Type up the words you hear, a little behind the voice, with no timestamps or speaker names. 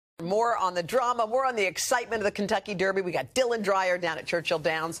More on the drama, more on the excitement of the Kentucky Derby. We got Dylan Dreyer down at Churchill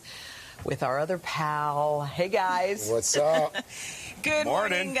Downs with our other pal. Hey, guys. What's up? Good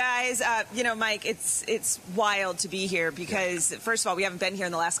morning, guys. You know, Mike, it's wild to be here because, first of all, we haven't been here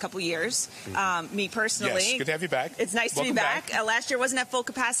in the last couple years. Me personally. Yes, good to have you back. It's nice to be back. Last year wasn't at full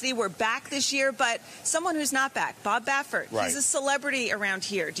capacity. We're back this year, but someone who's not back, Bob Baffert. Right. He's a celebrity around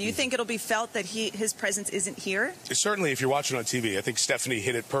here. Do you think it'll be felt that his presence isn't here? Certainly, if you're watching on TV, I think Stephanie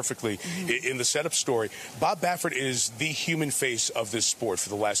hit it perfectly in the setup story. Bob Baffert is the human face of this sport for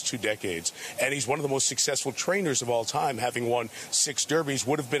the last 2 decades, and he's one of the most successful trainers of all time, having won 6 derbies.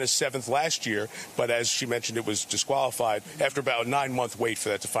 Would have been a 7th last year, but as she mentioned, it was disqualified after about a 9-month wait for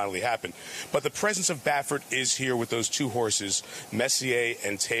that to finally happen. But the presence of Baffert is here with those 2 horses, Messier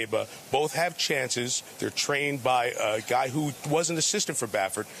and Taba. Both have chances. They're trained by a guy who was an assistant for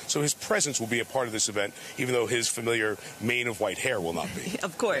Baffert, so his presence will be a part of this event, even though his familiar mane of white hair will not be.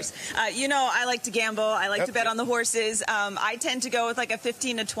 Of course. You know, I like to gamble. I like to bet on the horses. I tend to go with like a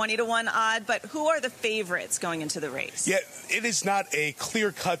 15 to 20 to 1 odd, but who are the favorites going into the race? Yeah, it is not a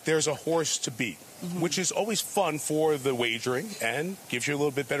clear-cut, there's a horse to beat, which is always fun for the wagering and gives you a little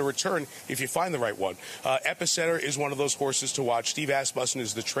bit better return if you find the right one. Epicenter is one of those horses to watch. Steve Asmussen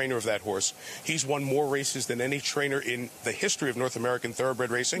is the trainer of that horse. He's won more races than any trainer in the history of North American thoroughbred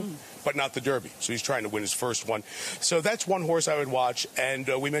racing, but not the Derby. So he's trying to win his first one. So that's one horse I would watch. And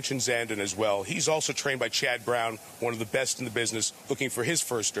we mentioned Zandon as well. He's also trained by Chad Brown, one of the best in the business, looking for his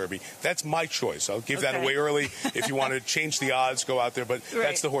first Derby. That's my choice. I'll give that away early. If you want to change the odds, go out there. But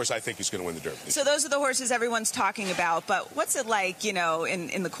that's the horse I think is going to win the Derby. So those are the horses everyone's talking about, but what's it like, you know,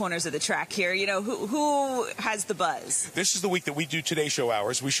 in the corners of the track here? You know, who has the buzz? This is the week that we do Today Show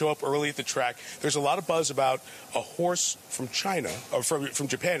hours. We show up early at the track. There's a lot of buzz about a horse from China, or from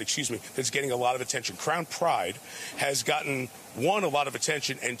Japan, excuse me, that's getting a lot of attention. Crown Pride has gotten, 1, a lot of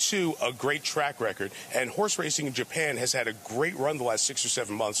attention, and 2, a great track record. And horse racing in Japan has had a great run the last 6 or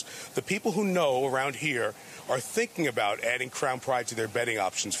 7 months. The people who know around here are thinking about adding Crown Pride to their betting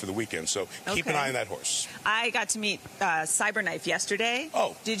options for the weekend. So keep an eye on that horse. I got to meet Cyberknife yesterday.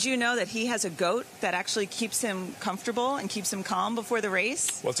 Oh. Did you know that he has a goat that actually keeps him comfortable and keeps him calm before the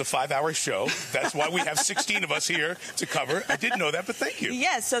race? Well, it's a 5-hour show. That's why we have 16 of us here to cover. I didn't know that, but thank you.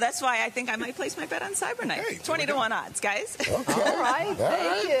 Yes, so that's why I think I might place my bet on Cyberknife. Hey, 20 to 1 odds, guys. Okay. All right.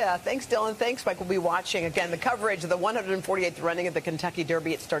 Thank you. Thanks, Dylan. Thanks, Mike. We'll be watching, again, the coverage of the 148th running of the Kentucky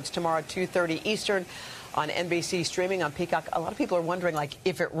Derby. It starts tomorrow, 2:30 Eastern on NBC, streaming on Peacock. A lot of people are wondering, like,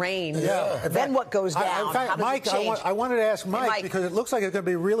 if it rains, then what goes down? In fact, how does Mike, it change? I wanted to ask Mike, because it looks like it's going to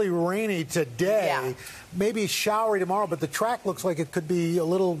be really rainy today, maybe showery tomorrow, but the track looks like it could be a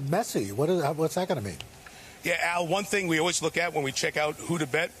little messy. What's that going to mean? Yeah, Al, one thing we always look at when we check out who to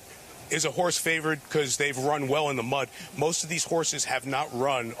bet is a horse favored because they've run well in the mud. Most of these horses have not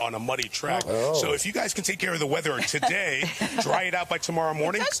run on a muddy track. So if you guys can take care of the weather today, dry it out by tomorrow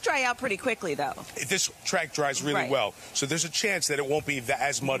morning. It does dry out pretty quickly, though. This track dries really well. So there's a chance that it won't be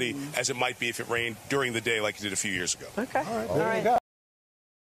as muddy as it might be if it rained during the day like it did a few years ago. Okay. All right, there you go.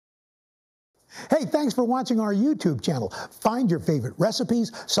 Hey, thanks for watching our YouTube channel. Find your favorite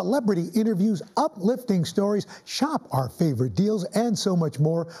recipes, celebrity interviews, uplifting stories, shop our favorite deals, and so much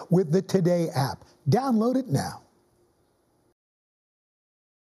more with the Today app. Download it now.